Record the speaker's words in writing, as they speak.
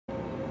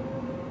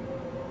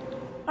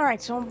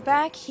Alright, so I'm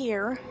back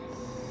here.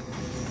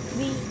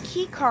 The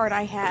key card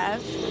I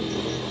have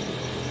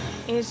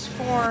is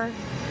for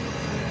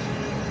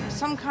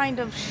some kind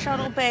of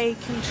shuttle bay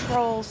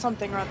control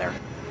something or other.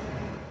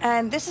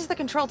 And this is the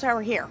control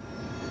tower here,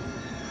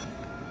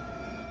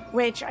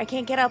 which I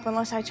can't get up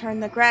unless I turn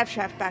the grav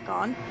shaft back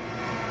on.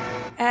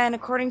 And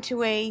according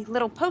to a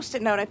little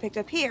post-it note I picked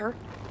up here,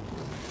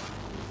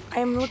 I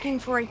am looking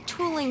for a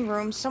tooling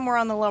room somewhere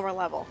on the lower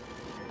level.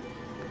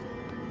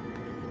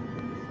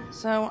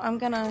 So I'm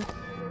gonna...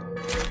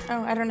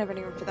 Oh, I don't have any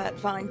room for that.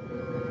 Fine.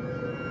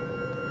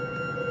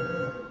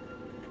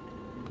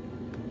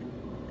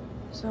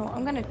 So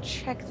I'm gonna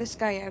check this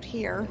guy out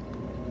here.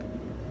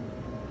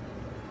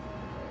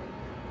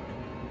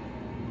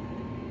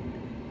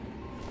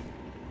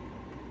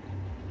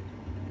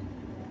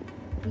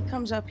 He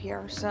comes up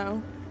here,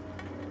 so...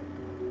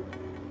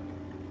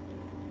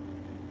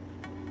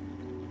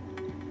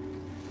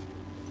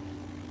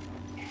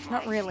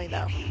 Not really,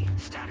 though.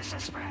 Status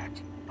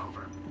suspect.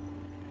 Over.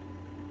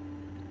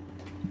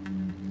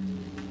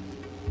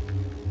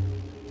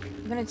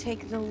 I'm gonna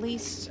take the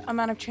least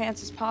amount of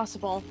chances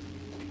possible.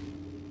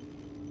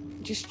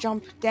 Just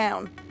jump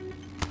down.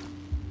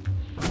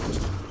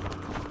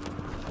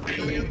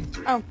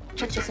 Oh,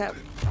 check this out.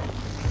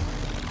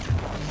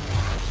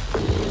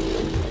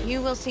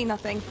 You will see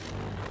nothing.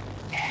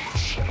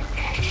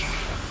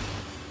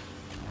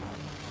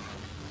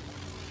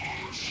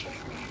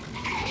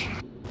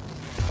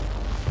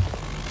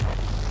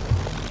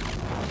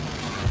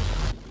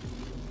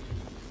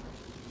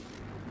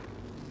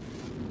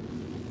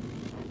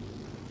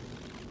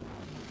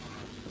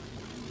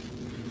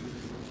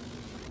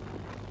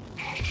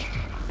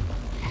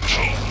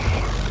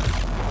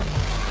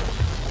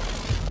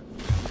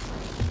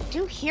 I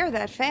do hear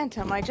that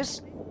phantom, I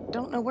just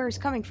don't know where he's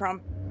coming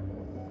from.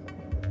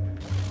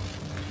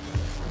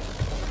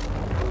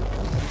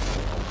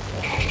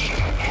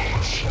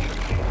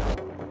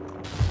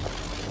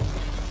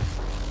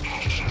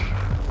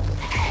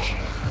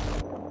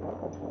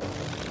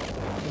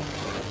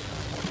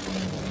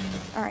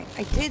 Alright,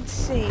 I did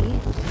see...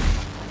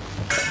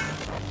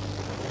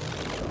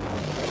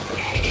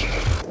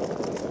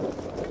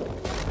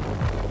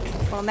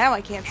 Well, now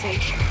I can't see.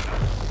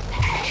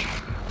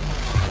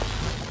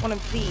 One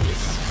of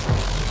these.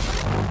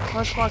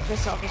 Let's block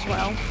this off as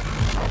well.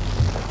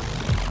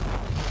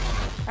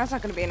 That's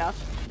not going to be enough.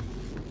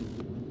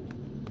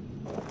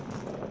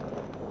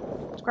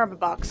 Let's grab a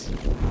box.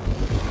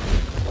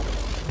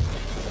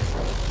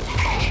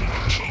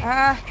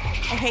 I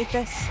hate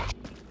this.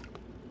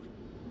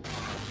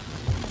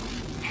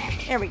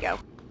 There we go.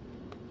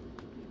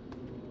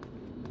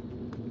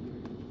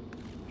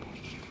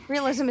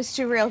 Realism is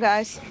too real,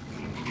 guys.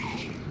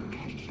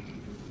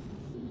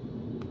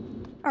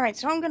 Alright,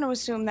 so I'm going to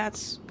assume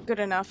that's good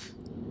enough.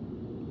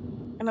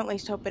 And at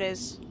least hope it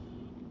is.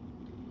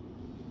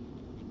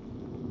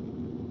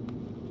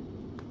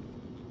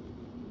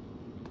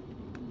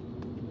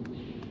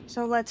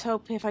 So let's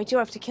hope if I do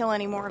have to kill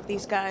any more of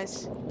these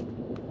guys.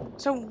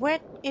 So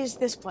what is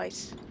this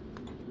place?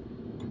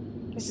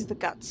 This is the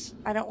guts.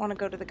 I don't want to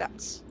go to the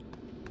guts.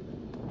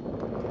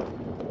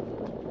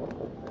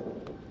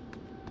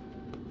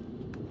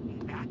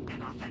 Back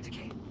and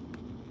authenticate.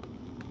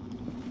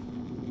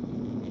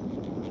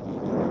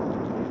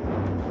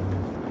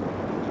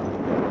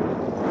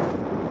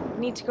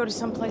 Need to go to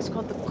some place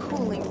called the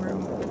cooling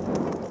room.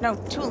 No,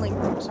 tooling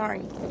room,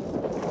 sorry.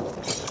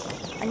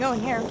 I go in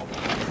here.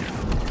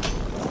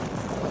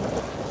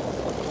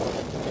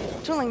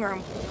 Tooling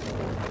room.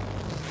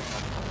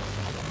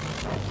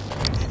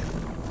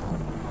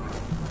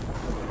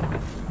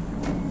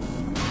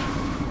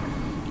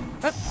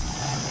 Oop.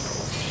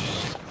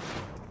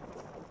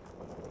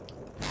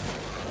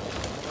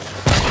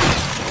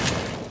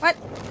 What?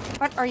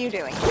 What are you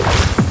doing?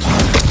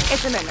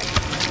 It's a mimic.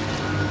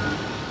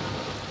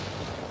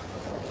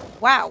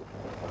 Wow.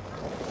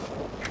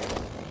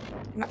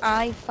 And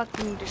I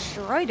fucking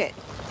destroyed it.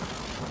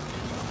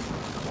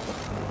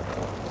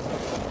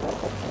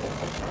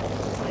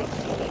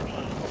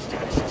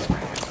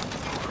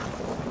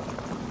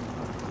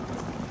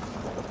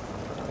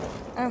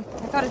 Oh, I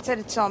thought it said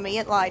it saw me.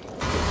 It lied.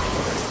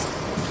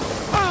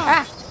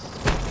 Ah!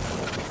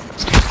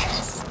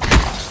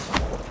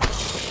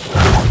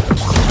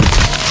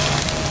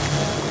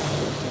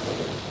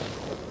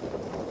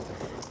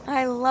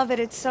 I love it.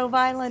 It's so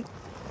violent.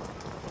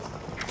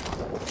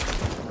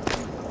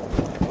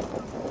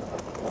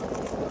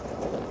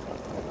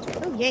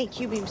 Oh, yay,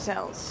 Q-beam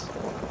cells.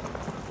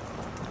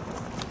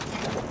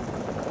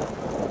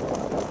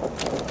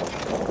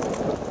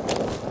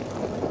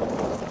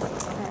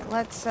 Alright,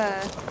 let's,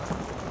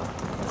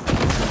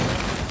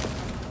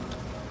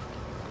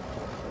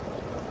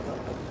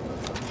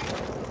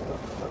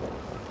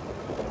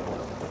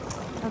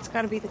 That's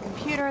gotta be the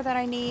computer that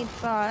I need,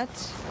 but...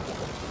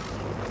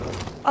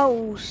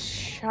 Oh,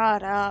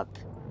 shut up.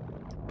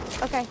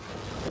 Okay.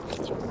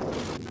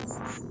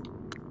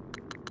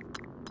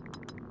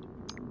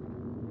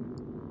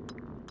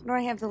 Do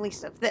I have the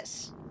least of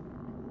this?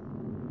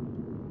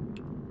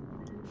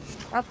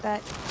 About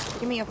that.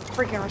 Give me a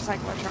freaking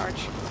recycler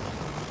charge.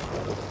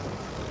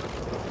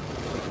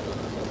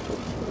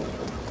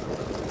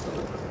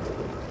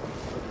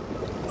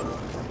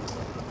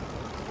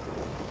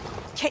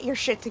 Get your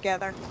shit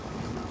together.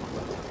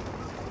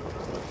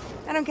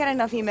 I don't get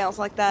enough emails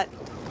like that.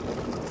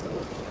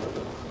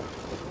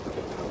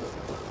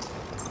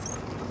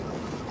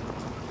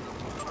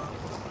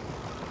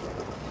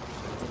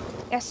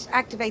 Yes,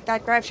 activate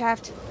that drive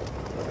shaft.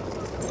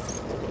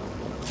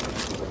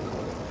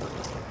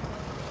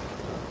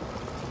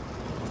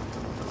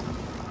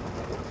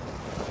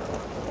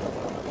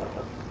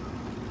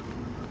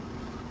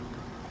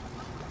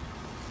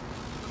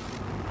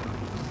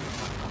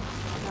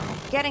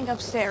 Getting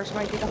upstairs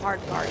might be the hard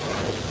part.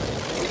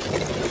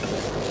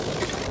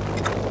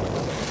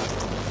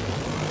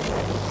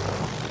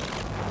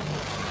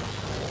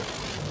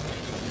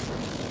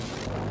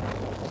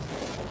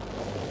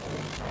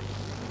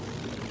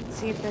 Let's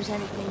see if there's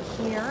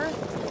anything here.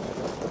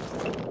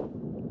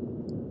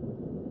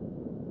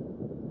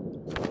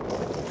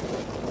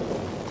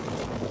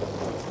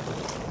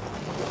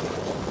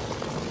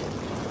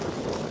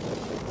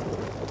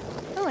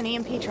 Oh, an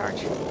EMP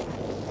charge.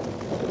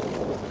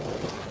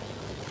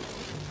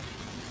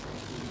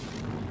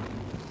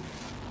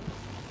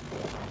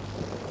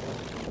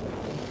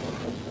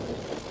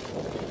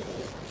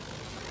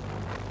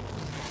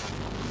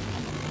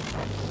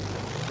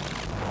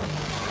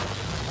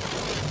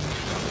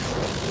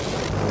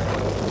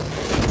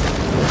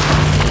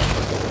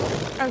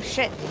 Oh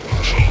shit.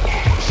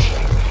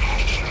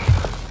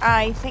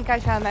 I think I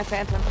found that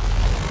phantom.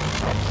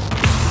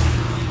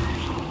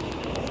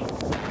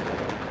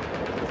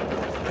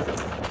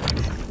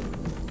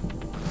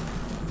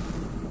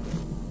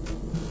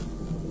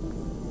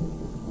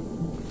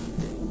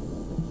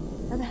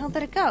 Where the hell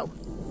did it go?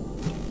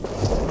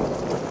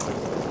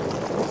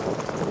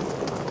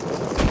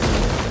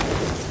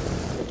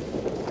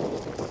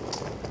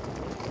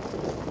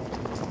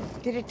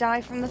 Did it die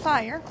from the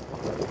fire?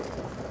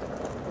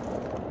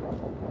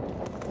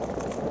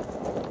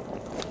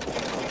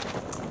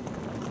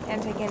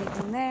 Can't take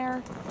anything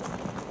there.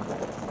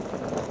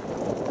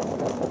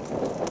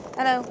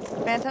 Hello,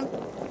 Phantom.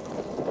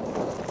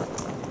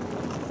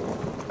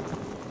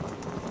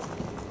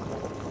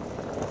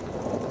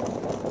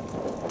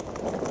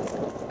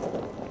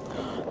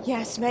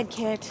 Yes,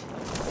 medkit.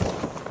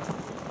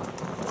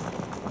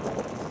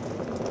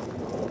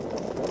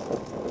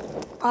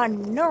 A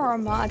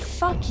Neuromod,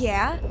 fuck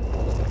yeah.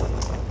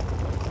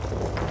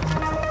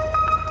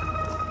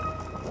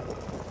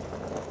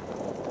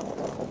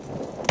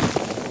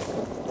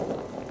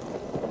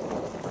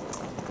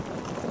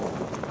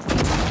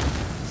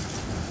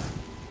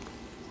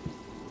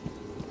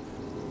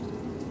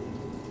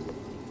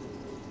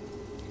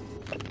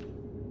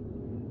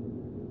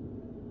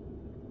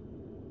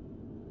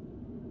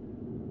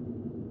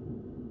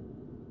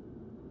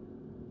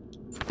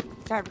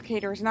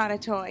 Fabricator is not a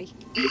toy.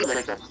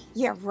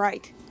 Yeah,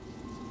 right.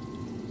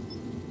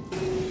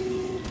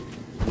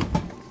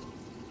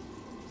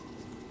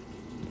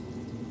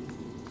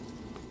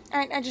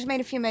 Alright, I just made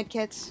a few med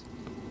kits.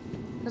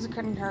 Because it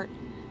couldn't hurt.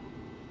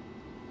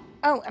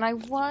 Oh, and I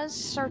was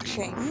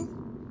searching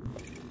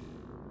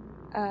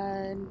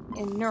in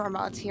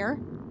Neuromods here.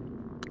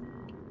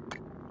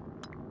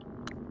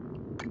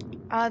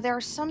 There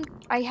are some...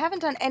 I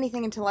haven't done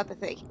anything in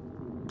telepathy.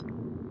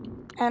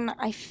 And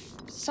I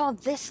saw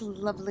this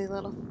lovely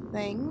little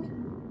thing.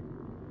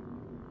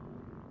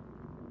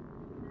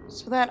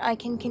 So that I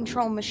can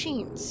control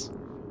machines.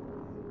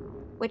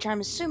 Which I'm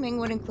assuming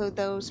would include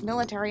those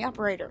military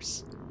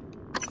operators.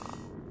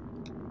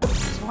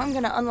 So I'm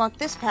gonna unlock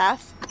this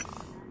path.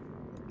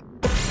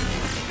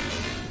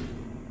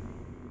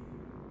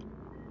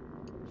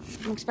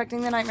 I'm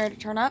expecting the nightmare to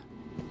turn up.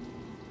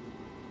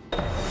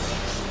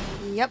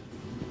 Yep.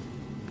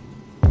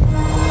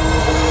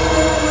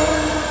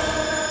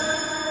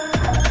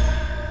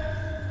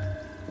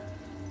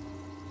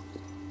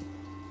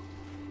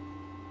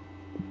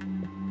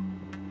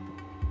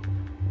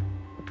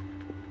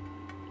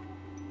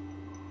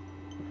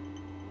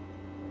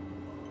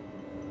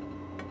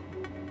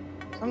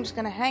 I'm just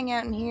gonna hang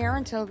out in here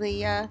until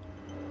the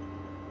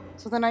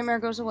nightmare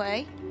goes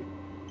away.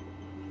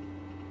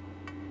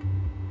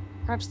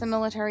 Perhaps the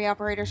military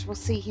operators will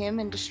see him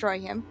and destroy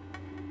him.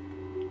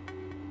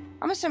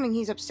 I'm assuming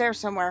he's upstairs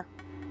somewhere.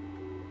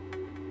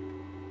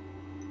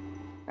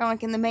 Or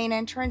like in the main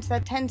entrance,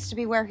 that tends to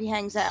be where he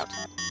hangs out.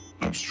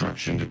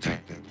 Obstruction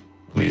detected.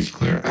 Please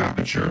clear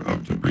aperture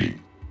of debris.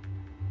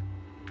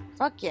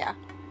 Fuck yeah.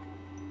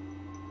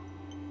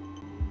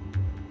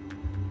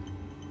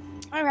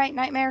 Alright,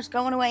 nightmare's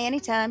going away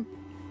anytime.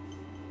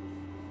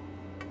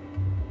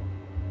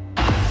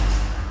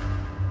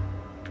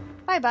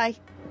 Bye-bye.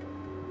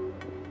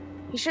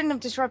 He shouldn't have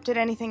disrupted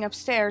anything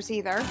upstairs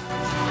either.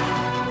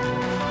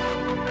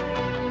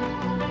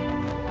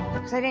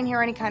 Because I didn't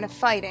hear any kind of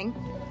fighting.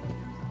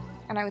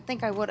 And I would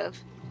think I would have.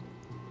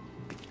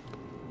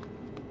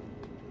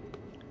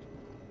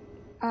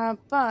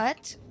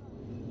 But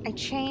I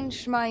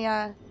changed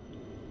my,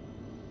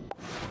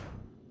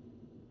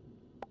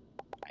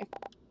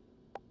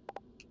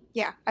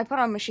 Yeah, I put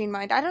on machine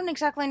mind. I don't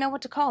exactly know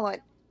what to call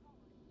it.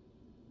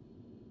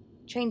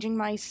 Changing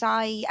my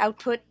psi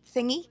output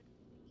thingy.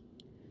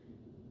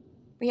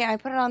 But yeah, I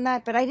put it on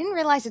that, but I didn't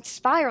realize it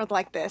spiraled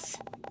like this.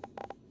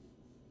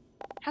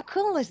 How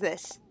cool is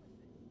this?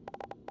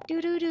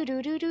 Do do do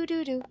do do do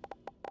do do.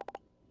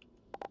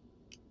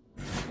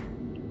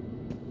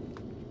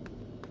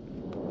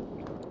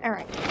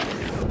 Alright.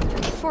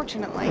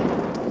 Fortunately,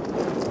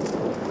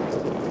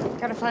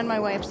 gotta find my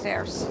way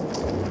upstairs.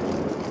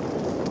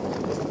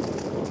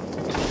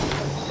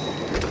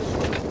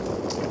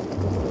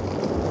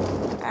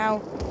 Ow.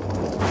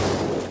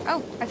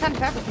 Oh, I found a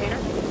fabricator.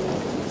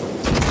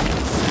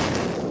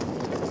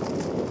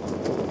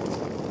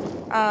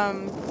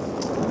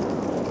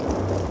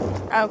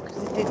 Oh,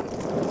 because it didn't.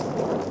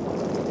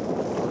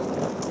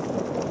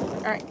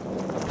 Alright.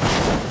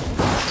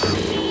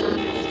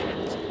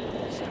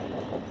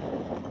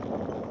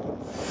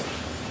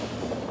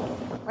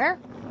 Where?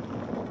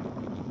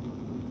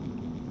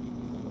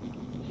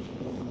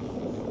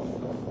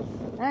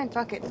 Alright,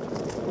 fuck it.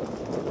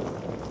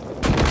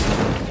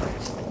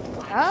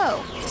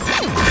 Oh.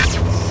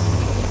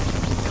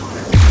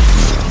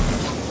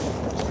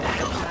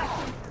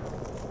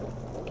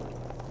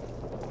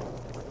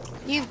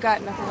 You've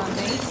got nothing on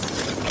me.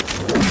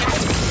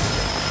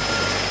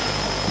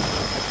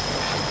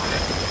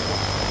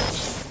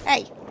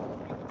 Hey.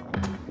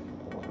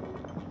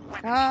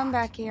 Come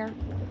back here.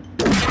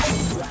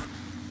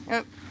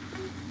 Oh.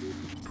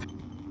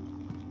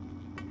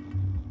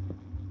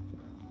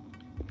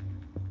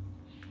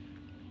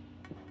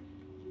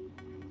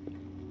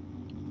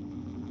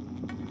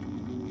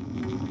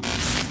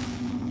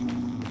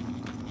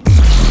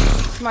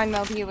 Mind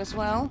meld you as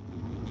well.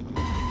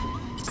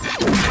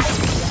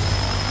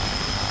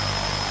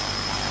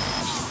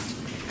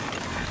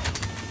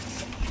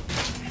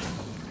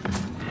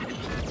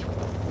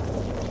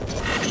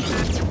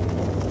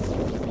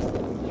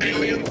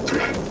 Alien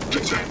threat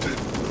detected.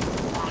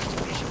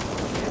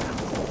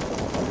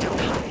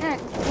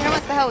 Alright, you know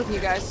what the hell with you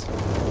guys.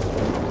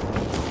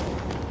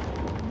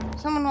 If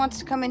someone wants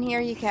to come in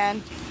here, you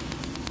can.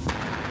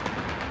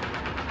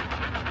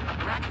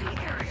 Racking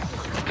area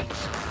for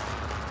release.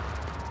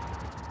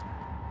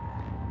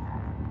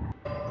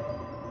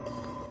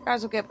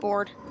 Guys will get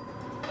bored.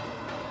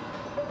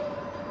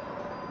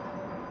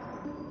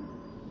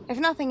 If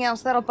nothing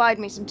else, that'll bide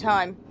me some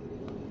time.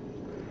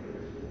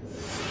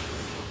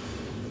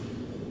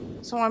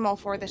 So I'm all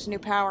for this new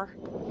power.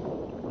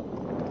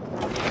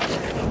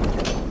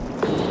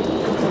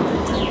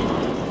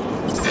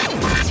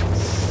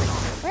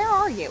 Where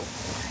are you?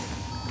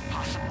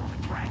 Possible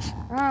threat.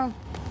 Oh.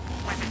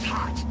 Weapons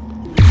hot.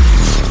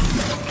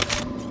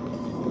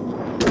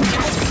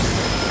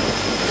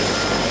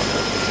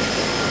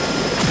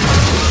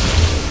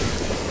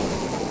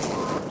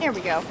 Here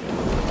we go.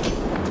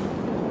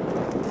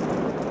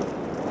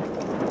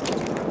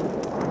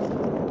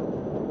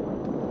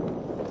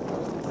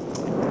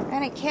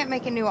 And it can't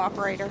make a new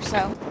operator, so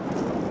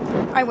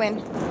I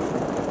win.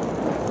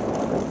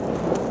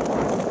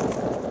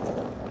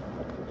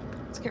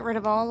 Let's get rid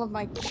of all of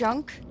my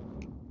junk,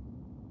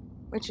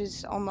 which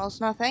is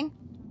almost nothing.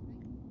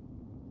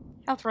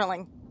 How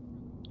thrilling.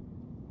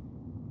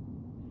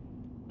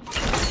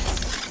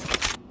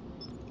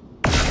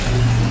 I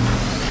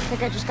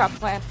think I just got the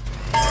plan.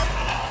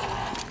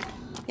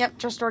 Yep,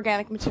 just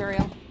organic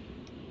material.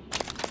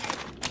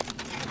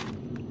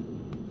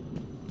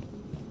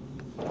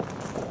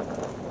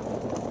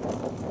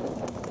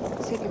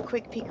 Take a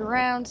quick peek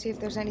around, see if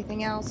there's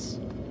anything else.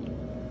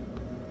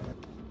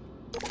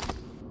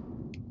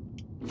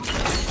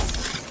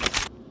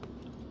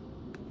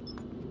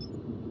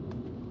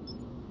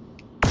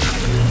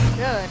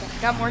 Good.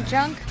 Got more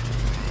junk?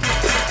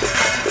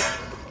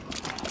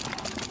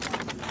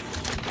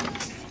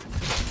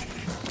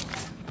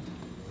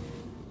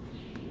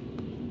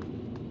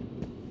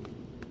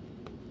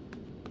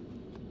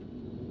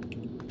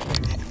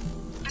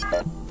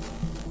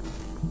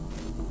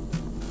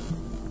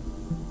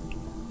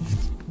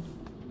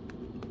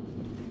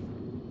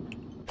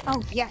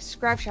 Oh, yes,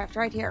 grab shaft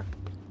right here.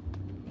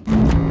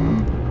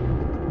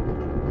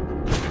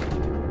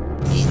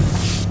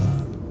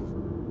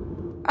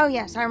 Oh,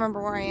 yes, I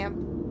remember where I am.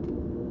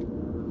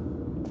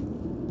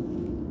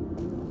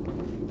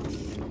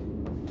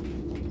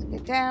 Let's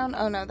get down.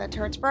 Oh, no, that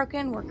turret's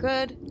broken. We're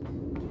good.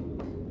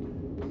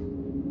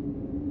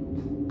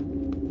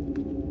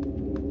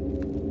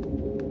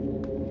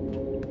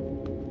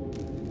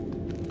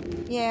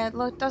 Yeah,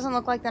 it doesn't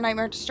look like the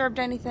nightmare disturbed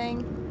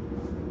anything.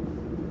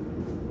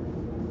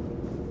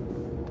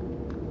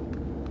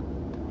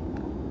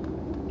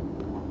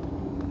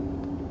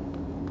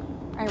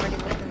 I already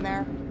lived in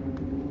there.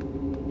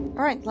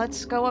 Alright,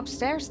 let's go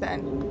upstairs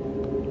then.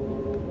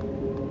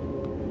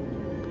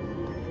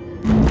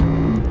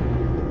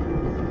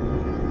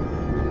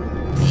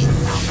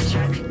 Alpha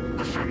check.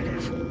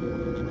 Affirmative.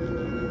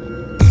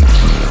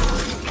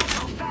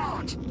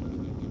 Found.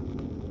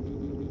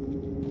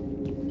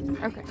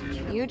 Okay,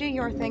 you do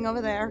your thing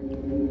over there.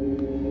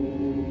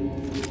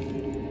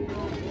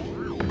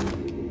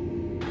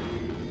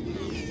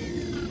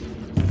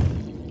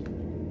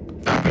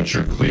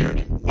 Aperture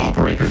cleared.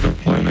 Operator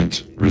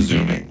deployment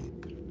resuming.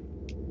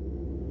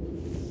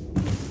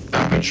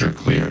 Aperture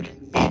cleared.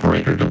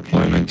 Operator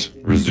deployment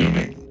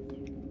resuming.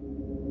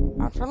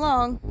 Not for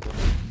long.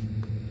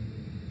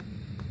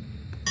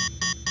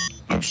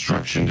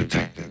 Obstruction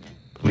detected.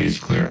 Please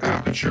clear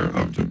aperture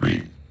of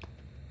debris.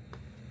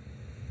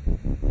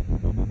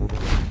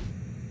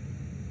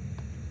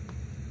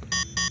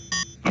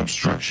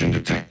 Obstruction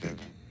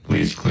detected.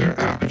 Please clear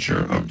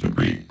aperture of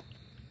debris.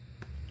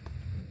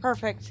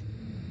 Perfect.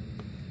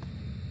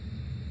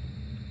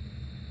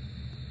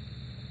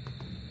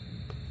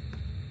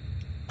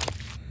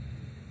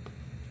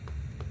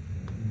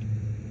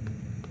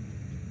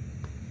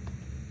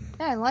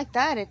 Yeah, I like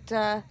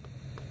that.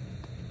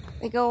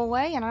 They go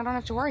away and I don't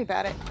have to worry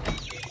about it.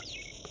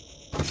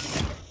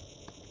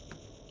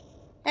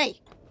 Hey.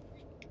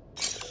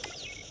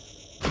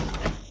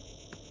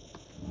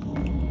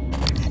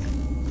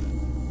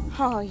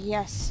 Oh,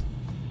 yes.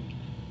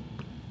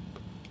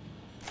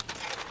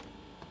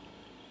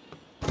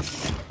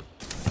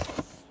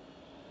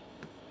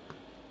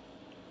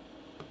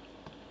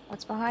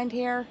 What's behind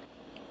here?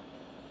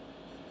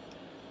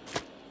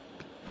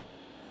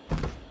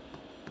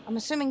 I'm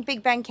assuming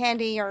Big Bang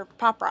Candy or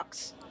Pop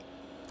Rocks.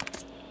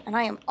 And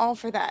I am all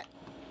for that.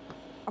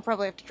 I'll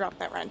probably have to drop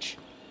that wrench.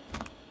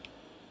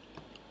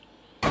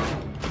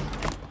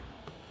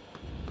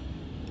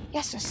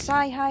 Yes, a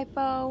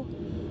Sci-Hypo.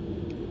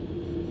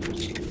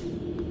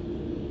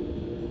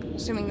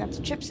 Assuming that's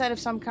a chipset of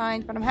some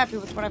kind, but I'm happy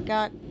with what I've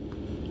got.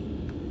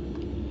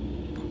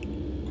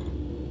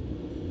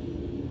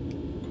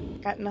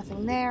 Got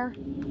nothing there.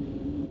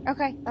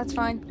 Okay, that's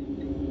fine.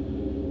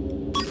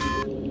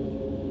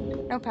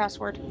 No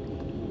password.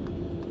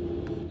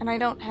 And I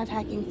don't have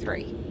hacking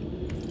 3.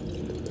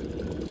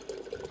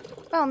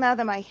 Well, now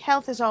that my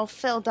health is all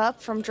filled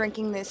up from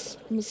drinking this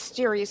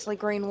mysteriously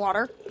green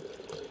water,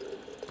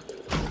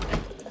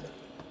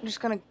 I'm just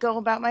gonna go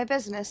about my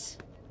business.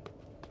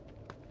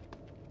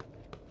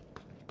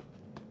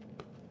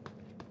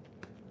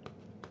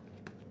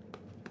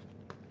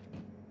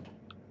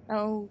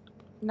 Oh,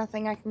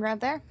 nothing I can grab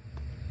there?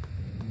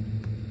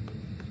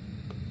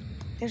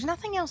 There's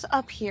nothing else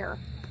up here,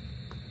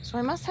 so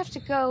I must have to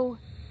go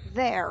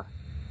there.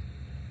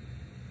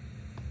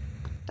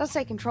 Does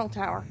say control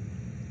tower.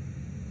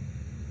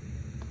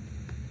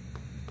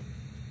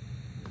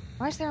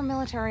 Why is there a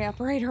military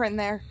operator in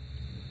there?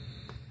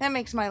 That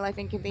makes my life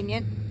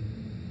inconvenient.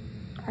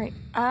 Alright,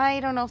 I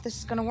don't know if this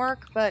is gonna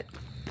work, but...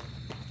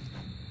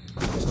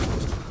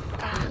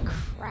 Ah,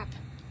 crap.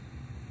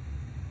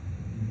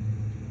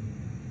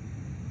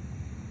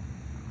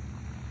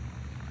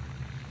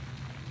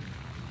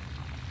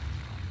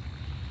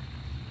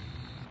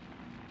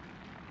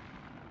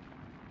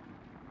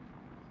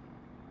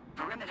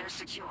 Perimeter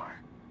secure.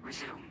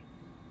 Resume.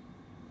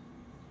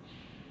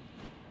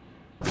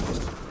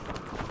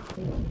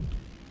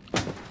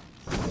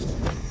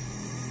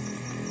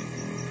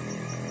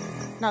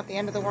 Not the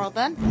end of the world,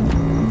 then.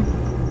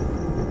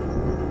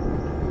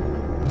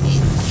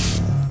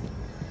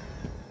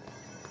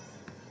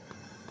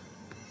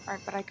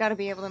 Alright, but I gotta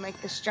be able to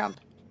make this jump.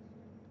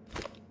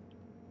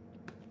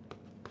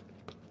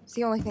 It's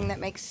the only thing that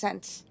makes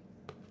sense.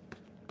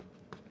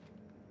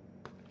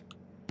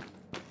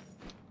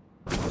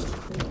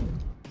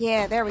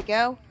 Yeah, there we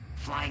go.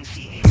 Flying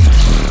CA.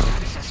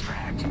 Status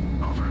extract.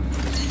 Over.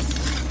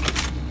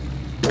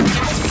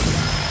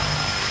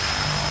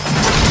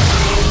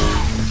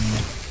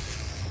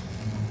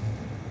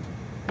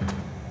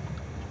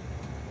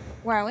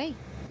 Wowie.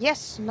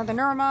 Yes, another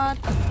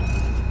Neuromod.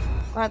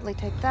 Gladly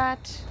take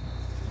that.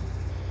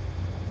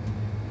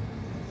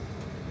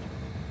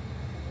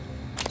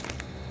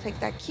 Take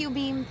that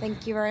Q-beam,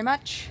 thank you very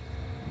much.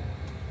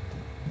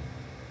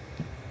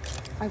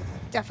 I would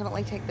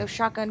definitely take those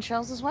shotgun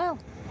shells as well.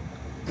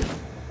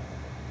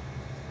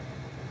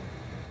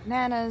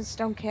 Bananas,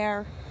 don't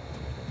care.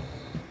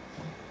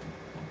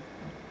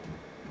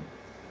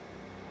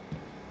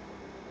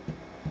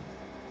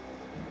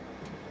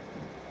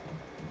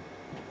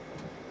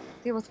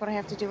 Deal with what I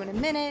have to do in a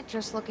minute,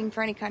 just looking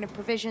for any kind of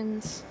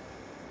provisions.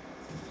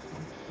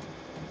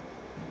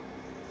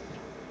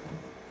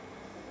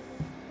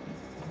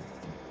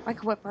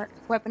 Like a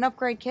weapon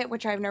upgrade kit,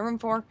 which I have no room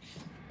for.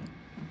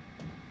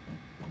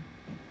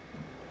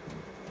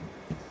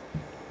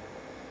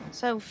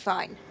 So,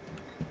 fine.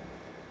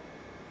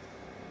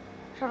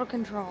 Shuttle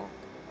control.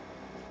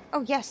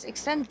 Oh yes,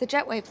 extend the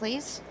jetway,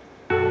 please.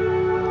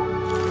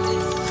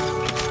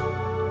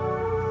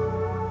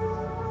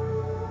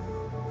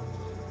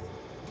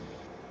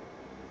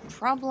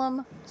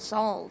 Problem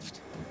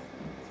solved.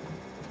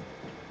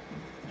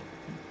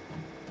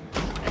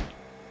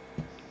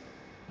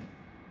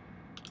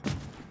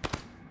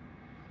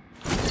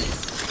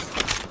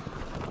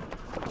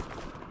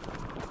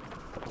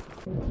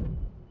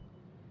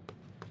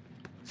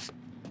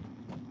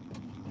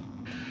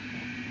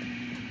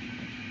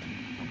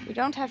 You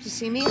don't have to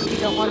see me if you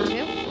don't want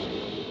to.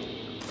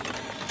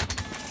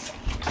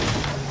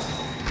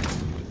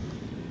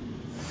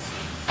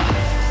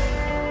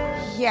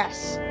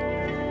 Yes.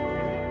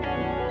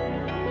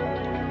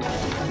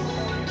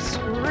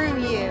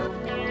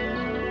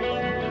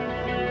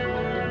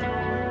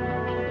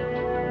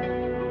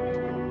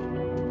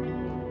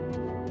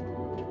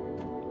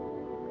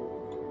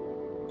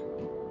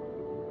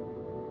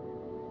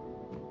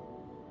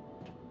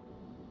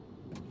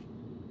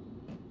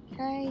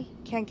 Okay,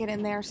 can't get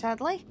in there,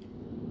 sadly.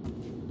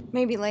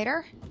 Maybe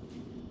later.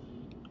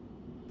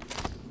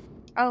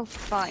 Oh,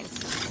 fine.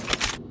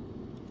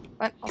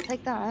 But I'll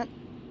take that.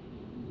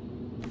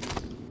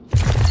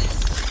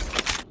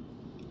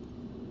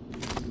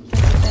 Can't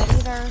do that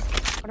either.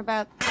 What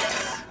about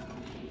this?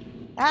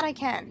 That I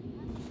can.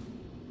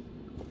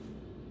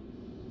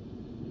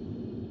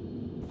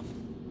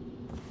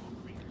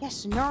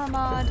 Yes,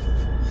 Neuromod.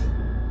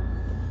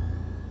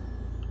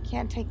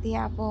 Can't take the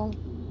apple.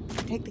 I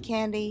can take the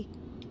candy.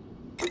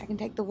 I can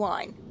take the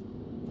wine.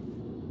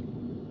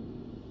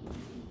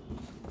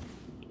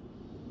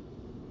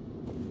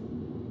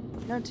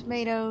 No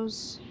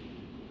tomatoes.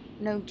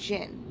 No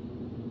gin.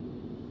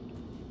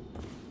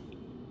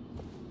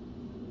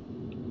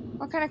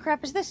 What kind of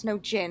crap is this? No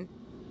gin.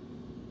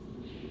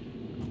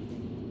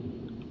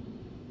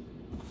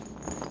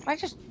 Can I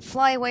just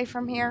fly away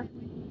from here?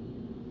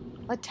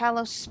 Let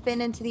Talos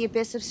spin into the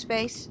abyss of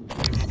space?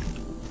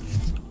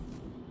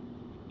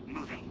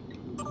 Moving.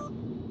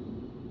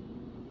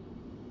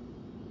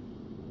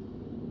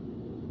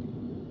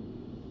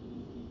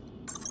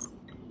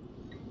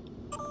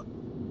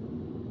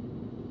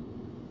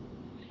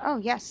 Oh,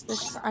 yes,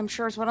 this, I'm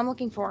sure, is what I'm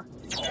looking for.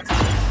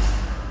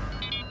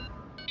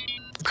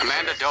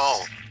 Commander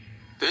Dole,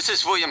 this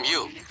is William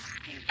Yu,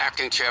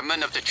 acting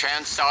chairman of the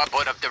TranStar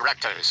Board of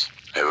Directors.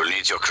 I will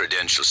need your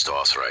credentials to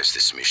authorize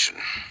this mission.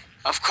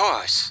 Of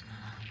course.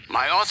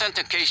 My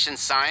authentication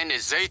sign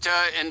is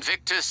Zeta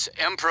Invictus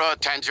Emperor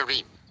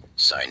Tangerine.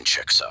 Sign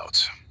checks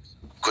out.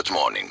 Good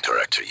morning,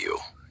 Director Yu.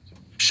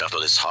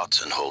 Shuttle is hot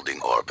and holding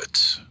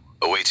orbit.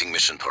 Awaiting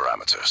mission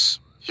parameters.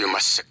 You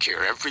must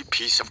secure every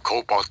piece of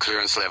Cobalt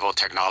clearance level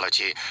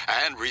technology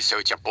and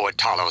research aboard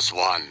Talos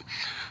 1.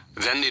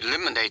 Then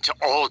eliminate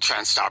all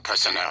TranStar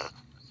personnel.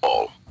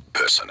 All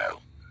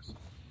personnel.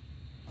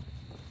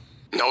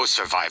 No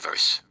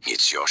survivors.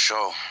 It's your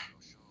show.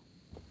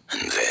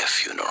 And their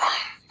funeral.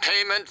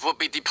 Payment will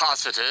be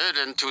deposited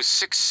into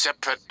 6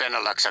 separate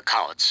Benelux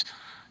accounts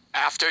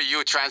after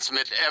you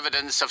transmit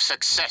evidence of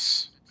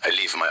success. I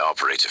leave my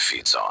operator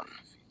feeds on.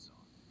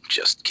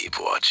 Just keep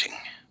watching.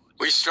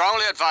 We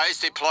strongly advise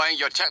deploying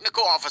your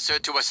technical officer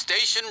to a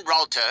station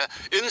router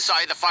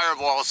inside the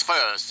firewalls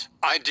first.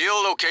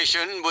 Ideal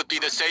location would be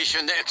the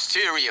station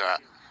exterior,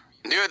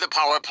 near the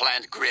power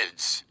plant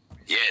grids.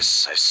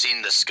 Yes, I've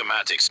seen the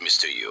schematics,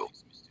 Mr. Yu.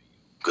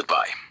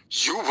 Goodbye.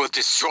 You will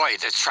destroy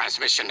this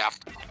transmission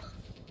after...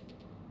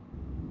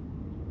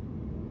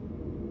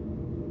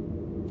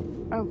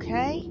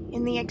 Okay,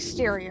 in the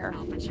exterior.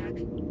 Alpha check.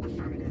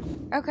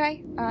 Affirmative.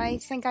 Okay, I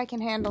think I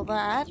can handle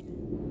that.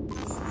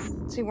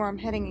 Let's see where I'm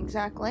heading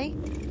exactly.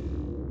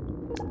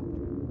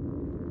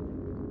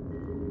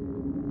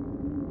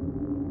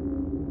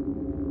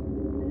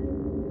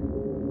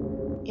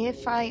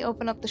 If I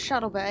open up the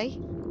shuttle bay,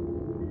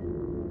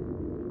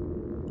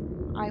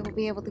 I will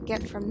be able to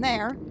get from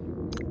there.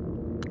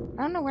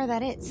 I don't know where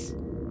that is,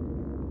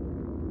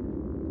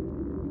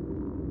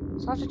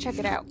 so I'll have to check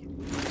it out.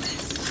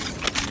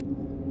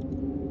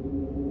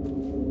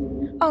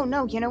 Oh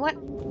no, you know what?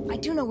 I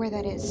do know where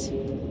that is.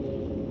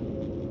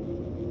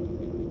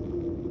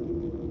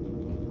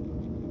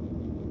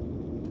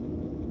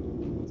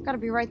 It's gotta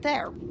be right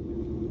there.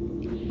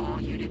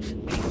 All units,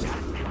 intact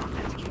and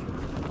authenticated.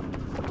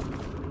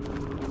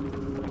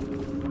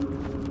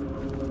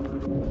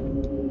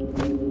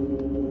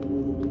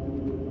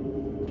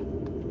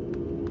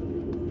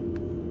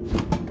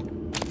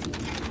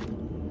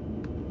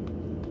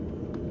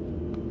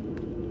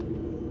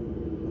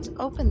 Let's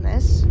open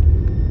this. I'm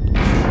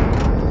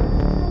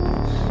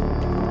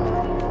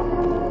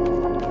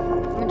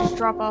gonna just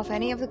drop off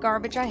any of the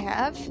garbage I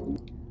have,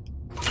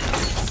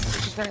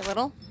 which is very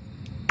little.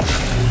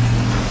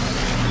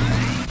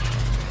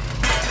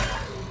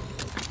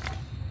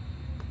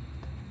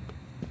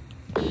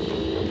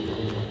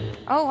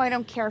 Oh, I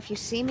don't care if you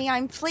see me,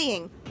 I'm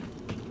fleeing.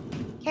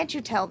 Can't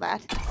you tell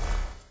that?